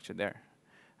same structure there.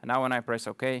 And now when I press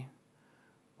OK,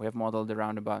 we have modeled the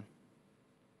roundabout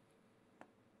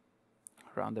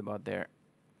there.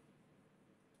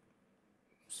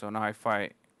 So now if I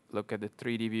look at the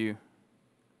 3D view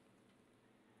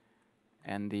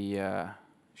and the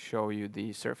show you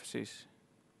the surfaces,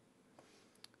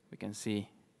 we can see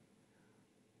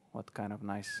what kind of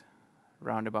nice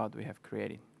roundabout we have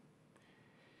created.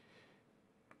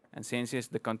 And since it's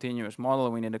the continuous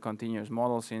model, we need a continuous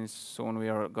model since soon we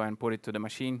are going to put it to the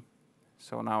machine.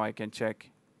 So now I can check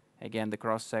again the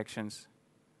cross sections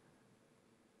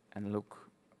and look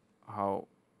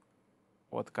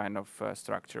what kind of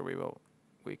structure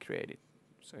we created.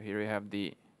 So here we have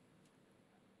the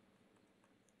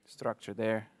structure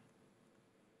there,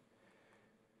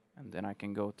 and then I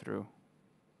can go through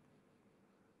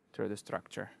the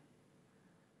structure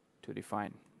to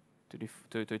define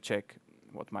to check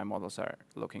what my models are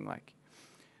looking like.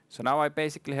 So now I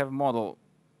basically have a model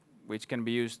which can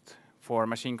be used for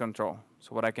machine control.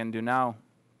 So what I can do now,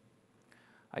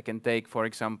 I can take, for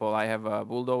example, I have a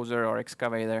bulldozer or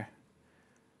excavator,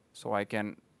 so I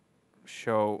can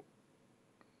show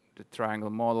the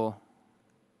triangle model.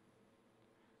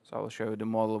 So I will show you the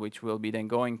model which will be then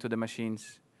going to the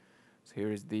machines. So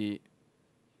here is the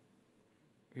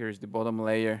bottom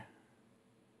layer.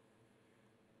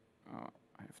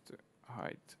 I have to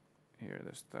hide here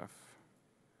the stuff,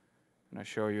 and I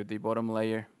show you the bottom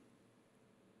layer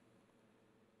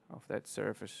of that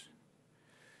surface.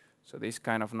 So this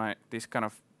kind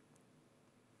of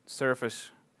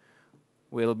surface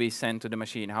will be sent to the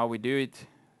machine. How we do it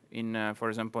in, for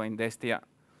example, in Destia,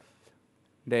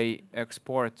 they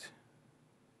export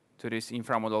to this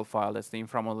inframodel file. That's the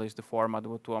inframodel is the format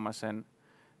what Tuomas and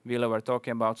Ville were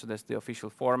talking about. So that's the official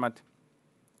format.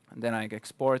 And then I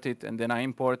export it, and then I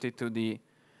import it to the,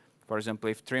 for example,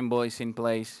 if Trimble is in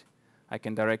place, I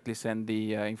can directly send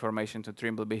the information to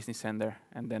Trimble Business Center,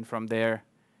 and then from there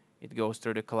it goes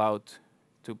through the cloud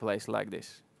to a place like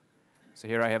this. So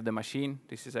here I have the machine.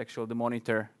 This is actually the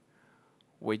monitor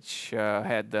which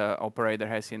the operator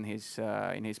has in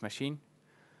his machine.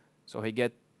 So he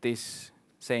get this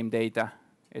same data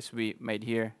as we made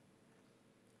here.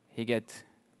 He get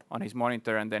on his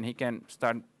monitor, and then he can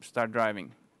start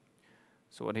driving.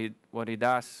 So what he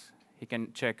does, he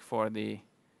can check for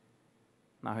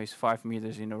now he's 5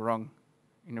 meters in the wrong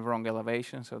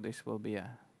elevation. So this will be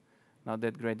a not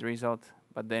that great result.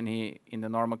 But then in the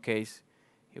normal case,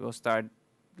 he will start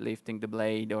lifting the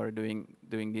blade or doing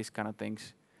these kind of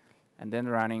things, and then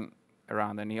running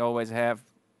around. And he always have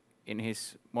in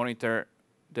his monitor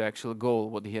the actual goal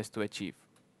what he has to achieve.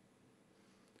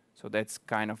 So that's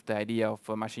kind of the idea of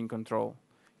machine control.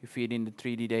 You feed in the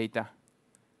 3D data,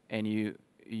 and you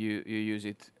use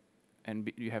it,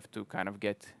 and you have to kind of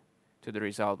get to the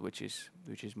result which is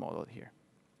modeled here.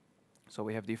 So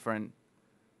we have different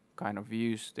kind of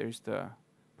views. There's the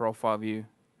profile view,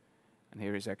 and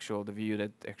here is the view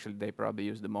that actually they probably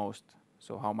use the most.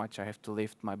 So how much I have to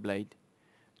lift my blade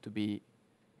to be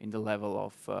in the level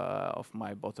of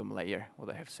my bottom layer, what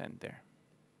I have sent there.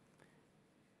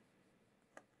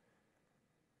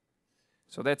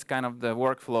 So that's kind of the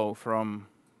workflow from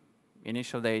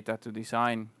initial data to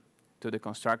design to the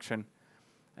construction.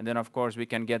 And then of course we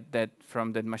can get that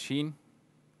from that machine.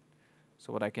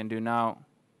 So what I can do now,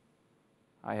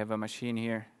 I have a machine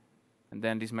here, and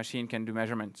then this machine can do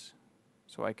measurements.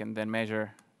 So I can then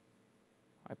measure,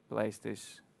 I place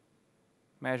this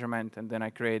measurement, and then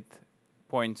I create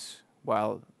points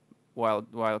while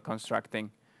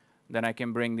constructing. Then I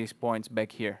can bring these points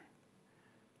back here.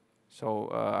 So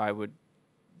I would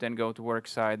then go to work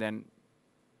side and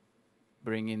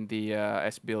bring in the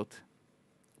as-built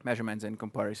measurements and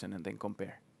comparison, and then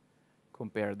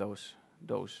compare those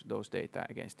data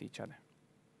against each other.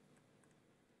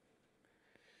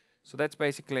 So that's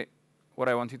basically what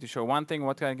I wanted to show. One thing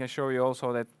what I can show you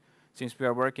also, that since we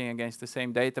are working against the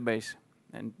same database,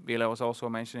 and Ville was also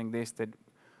mentioning this, that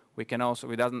we can also,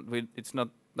 it's not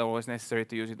always necessary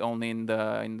to use it only in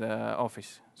the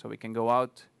office. So we can go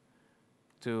out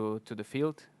to the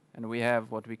field, and we have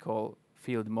what we call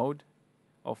field mode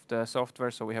of the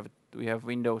software. So we have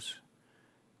Windows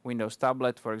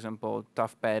tablet, for example,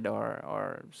 ToughPad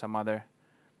or some other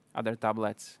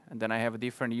tablets, and then I have a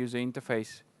different user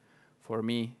interface for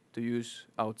me to use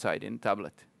outside in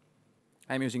tablet.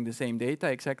 I'm using the same data,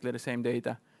 exactly the same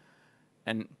data,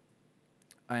 and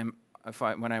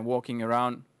when I'm walking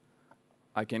around,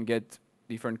 I can get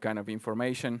different kind of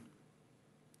information.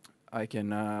 I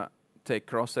can take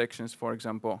cross sections, for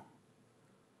example.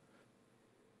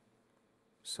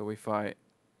 So if I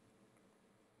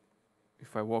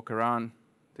walk around,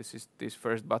 this is this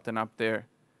first button up there,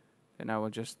 then I will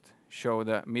just show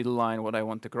the middle line what I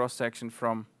want the cross section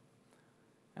from,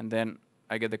 and then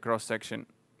I get the cross section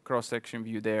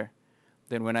view there.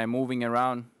 Then when I'm moving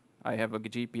around, I have a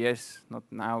GPS. Not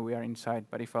now, we are inside,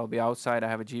 but if I'll be outside, I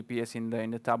have a GPS in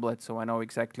the tablet, so I know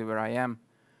exactly where I am.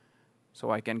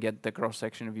 So I can get the cross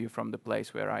section view from the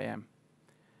place where I am.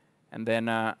 And then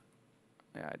I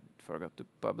forgot to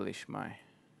publish my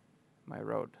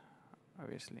road,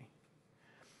 obviously.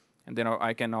 And then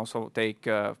I can also take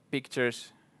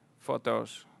pictures,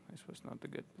 photos. This was not a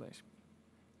good place.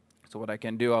 So what I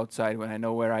can do outside when I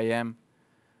know where I am,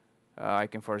 I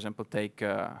can, for example, take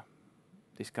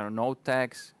these kind of node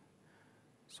tags.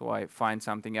 So I find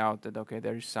something out that, okay,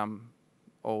 there is some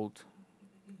old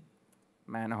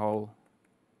manhole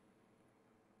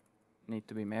need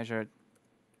to be measured.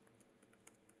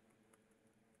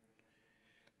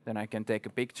 Then I can take a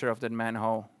picture of that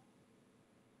manhole.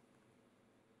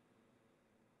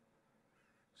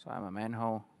 So I'm a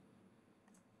manhole.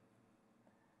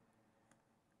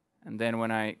 And then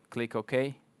when I click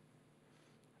OK,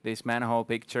 this manhole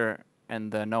picture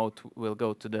and the node will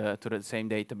go to the same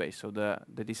database. So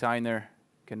the designer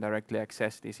can directly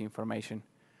access this information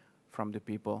from the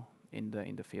people in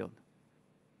the field.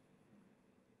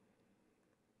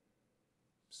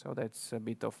 So that's a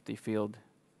bit of the field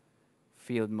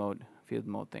mode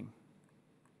thing.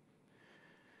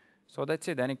 So that's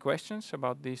it. Any questions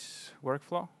about this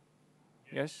workflow?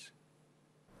 Yes?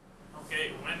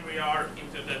 Okay, when we are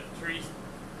into the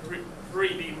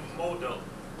 3D model,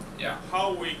 yeah,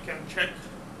 how we can check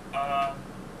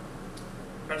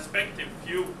perspective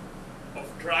view of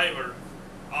driver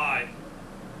eye,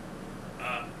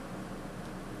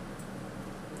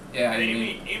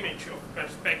 image of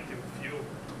perspective view,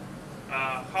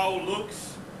 how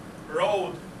looks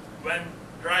road when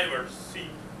drivers sit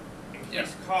in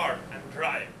his car and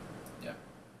drive? Yeah,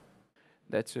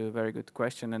 that's a very good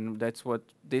question, and that's what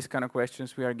these kind of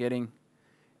questions we are getting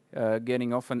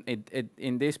often.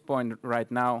 In this point right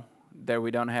now, there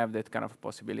we don't have that kind of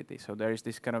possibility. So there is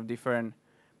this kind of different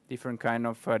kind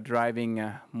of driving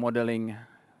modeling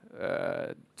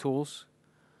tools,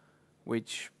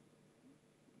 which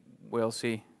we'll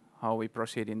see how we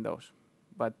proceed in those.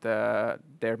 But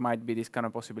there might be this kind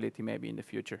of possibility maybe in the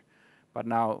future. But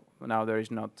now there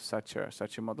is not such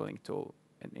a modeling tool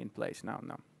in place now.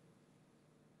 No.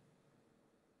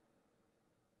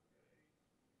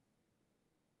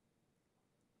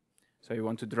 So you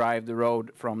want to drive the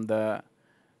road from the.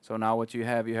 So now what you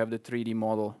have the 3D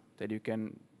model that you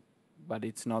can, but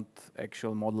it's not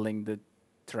actual modeling the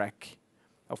track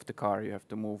of the car. You have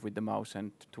to move with the mouse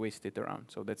and twist it around.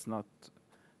 So that's not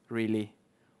really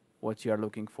what you are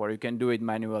looking for. You can do it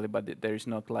manually, but there is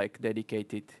not like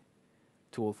dedicated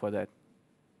tool for that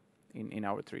in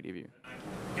our 3D view.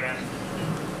 Can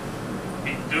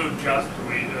it do just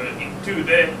with in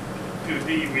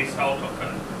 2D with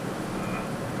AutoCAD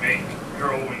make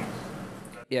drawings?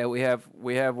 Yeah, we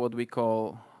have what we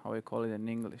call, how we call it in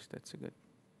English. That's a good.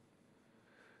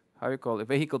 How you call it?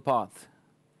 Vehicle path.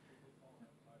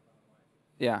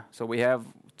 Yeah, so we have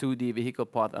 2D vehicle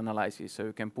path analysis, so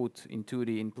you can put in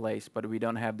 2D in place, but we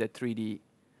don't have the 3D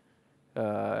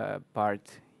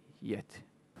part yet.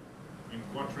 In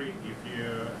Quadri, if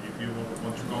you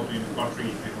want to go to in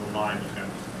Quadri line, you can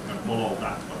follow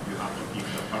that, but you have to keep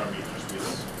the parameters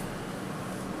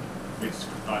which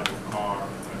type of car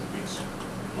and which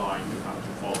line you have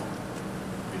to follow.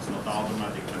 It's not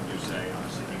automatic that you say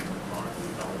I'm sitting in the car,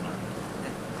 it's automatic.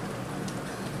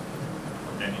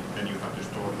 But then you have to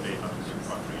store the data to the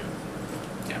Quadri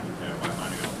and by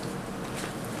manual.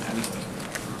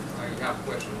 I have a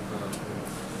question,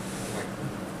 like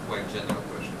quite general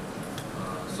question.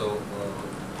 So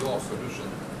your solution,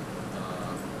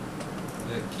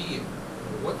 the key,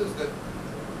 what is the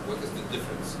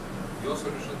difference? Your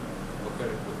solution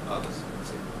compared with others, let's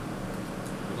say.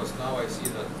 Because now I see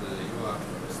that you are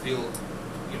still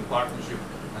in partnership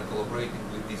and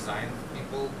collaborating with design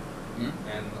people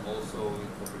and also in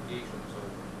fabrication. So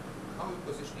how are you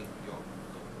positioning your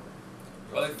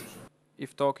solution?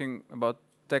 If talking about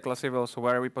Tekla Civil, so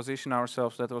where we position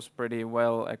ourselves, that was pretty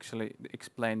well actually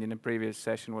explained in the previous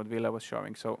session what Ville was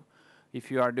showing. So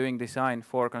if you are doing design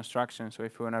for construction, so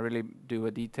if you want to really do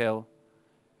a detail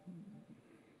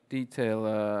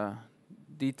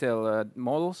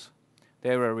models,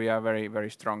 there where we are very, very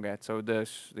strong at. So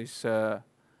this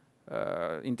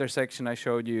intersection I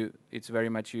showed you, it's very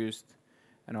much used,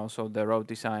 and also the road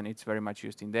design, it's very much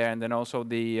used in there. And then also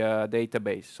the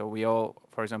database. So we all,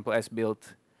 for example,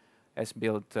 as-built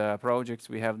projects,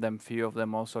 we have them, few of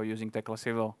them also using Tekla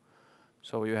Civil.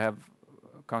 So you have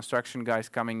construction guys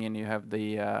coming in, you have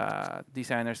the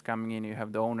designers coming in, you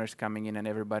have the owners coming in, and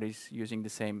everybody's using the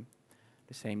same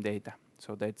data.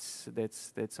 So that's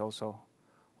also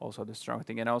the strong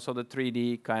thing. And also the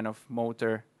 3D kind of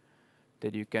motor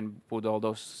that you can put all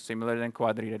those, similar than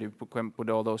Quadri, that you can put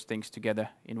all those things together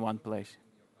in one place.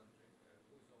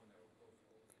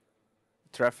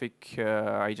 Traffic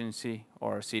agency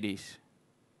or cities,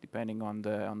 depending on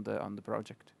the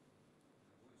project.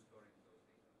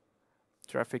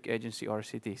 Traffic agency or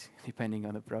cities, depending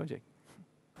on the project.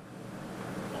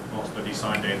 Of course, the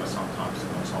design data sometimes the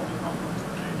consulting companies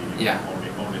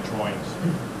only drawings,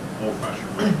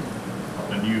 old-fashioned way. But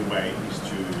the new way is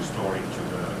to store it to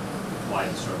the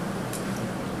client server.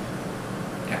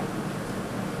 Yeah.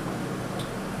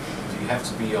 Do you have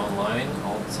to be online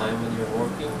all the time when you're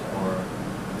working, or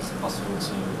is it possible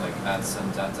to like add some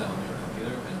data on your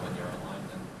computer, and when you're online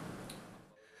then?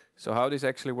 So how this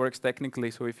actually works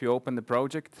technically, so if you open the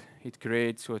project, it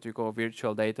creates what you call a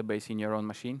virtual database in your own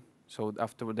machine. So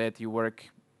after that you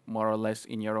work more or less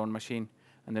in your own machine,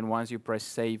 and then once you press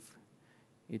save,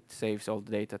 it saves all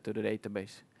the data to the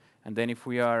database. And then if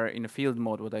we are in a field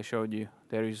mode, what I showed you,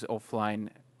 there is offline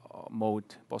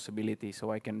mode possibility.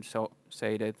 So I can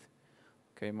say that,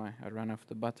 okay, I ran off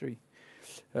the battery.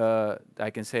 I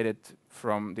can say that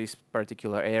from this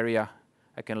particular area,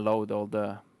 I can load all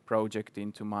the project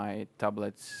into my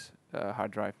tablet's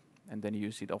hard drive and then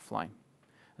use it offline.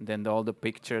 And then all the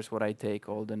pictures what I take,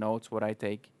 all the notes what I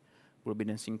take, will be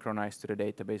then synchronized to the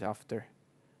database after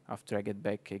I get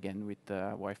back again with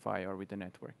the Wi-Fi or with the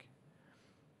network.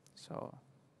 So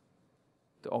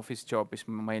the office job is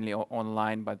mainly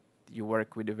online, but you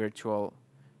work with the virtual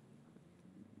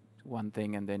one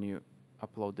thing and then you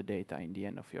upload the data in the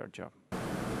end of your job. Can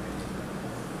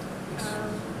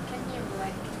you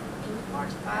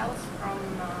import files from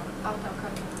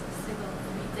AutoCAD Civil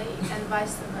 3D and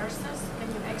vice versa? Can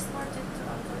you export it to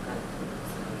AutoCAD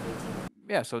Civil 3D?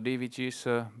 Yeah, so DVG is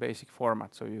a basic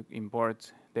format. So you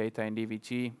import data in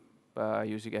DVG,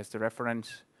 use it as the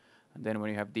reference. And then when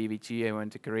you have DVG, I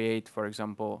want to create, for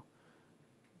example,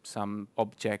 some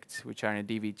objects which are in a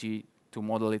DVG to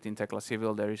model it in Tekla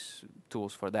Civil, there is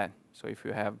tools for that. So if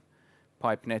you have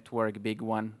pipe network, big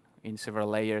one, in several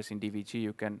layers in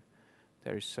DVG,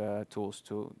 there's tools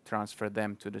to transfer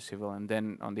them to the Civil. And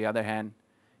then on the other hand,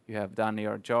 you have done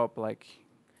your job, like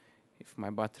if my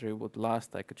battery would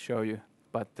last, I could show you.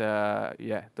 But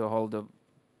yeah,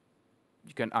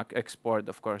 you can export,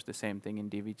 of course, the same thing in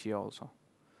DVG also.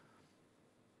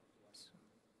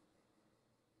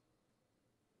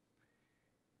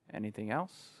 Anything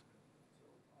else?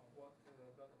 What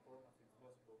data format is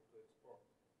possible to export?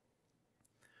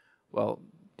 Well,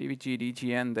 DVG,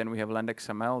 DGN, then we have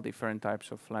LandXML, different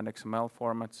types of LandXML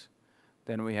formats.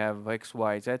 Then we have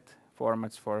XYZ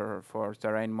formats for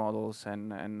terrain models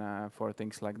and for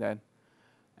things like that.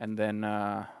 And then,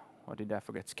 what did I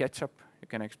forget? SketchUp. You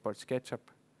can export SketchUp.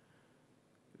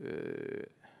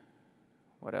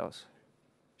 What else?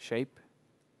 Shape.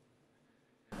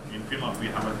 In Finland, we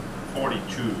have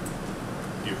 42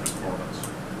 different formats.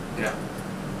 Yeah.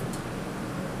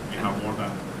 We have more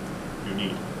than you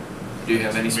need. Do you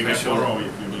have any special? We can borrow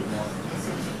if you need more.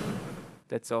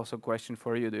 That's also a question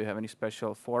for you. Do you have any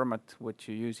special format which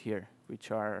you use here,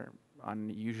 which are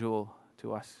unusual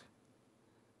to us.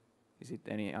 Is it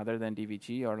any other than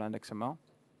DVG or LandXML?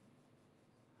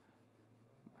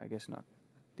 I guess not.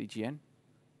 DGN?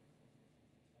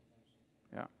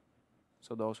 Yeah.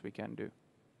 So those we can do.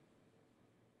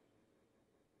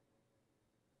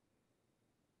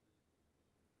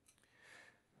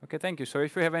 Okay, thank you. So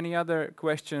if you have any other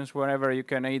questions, wherever, you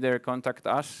can either contact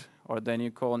us or then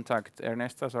you contact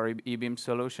Ernestas or eBeam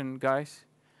Solution guys,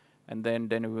 and then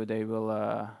they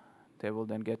will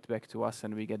then get back to us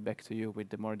and we get back to you with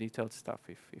the more detailed stuff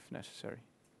if necessary.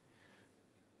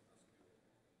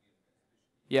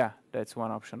 Yeah, that's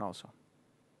one option also.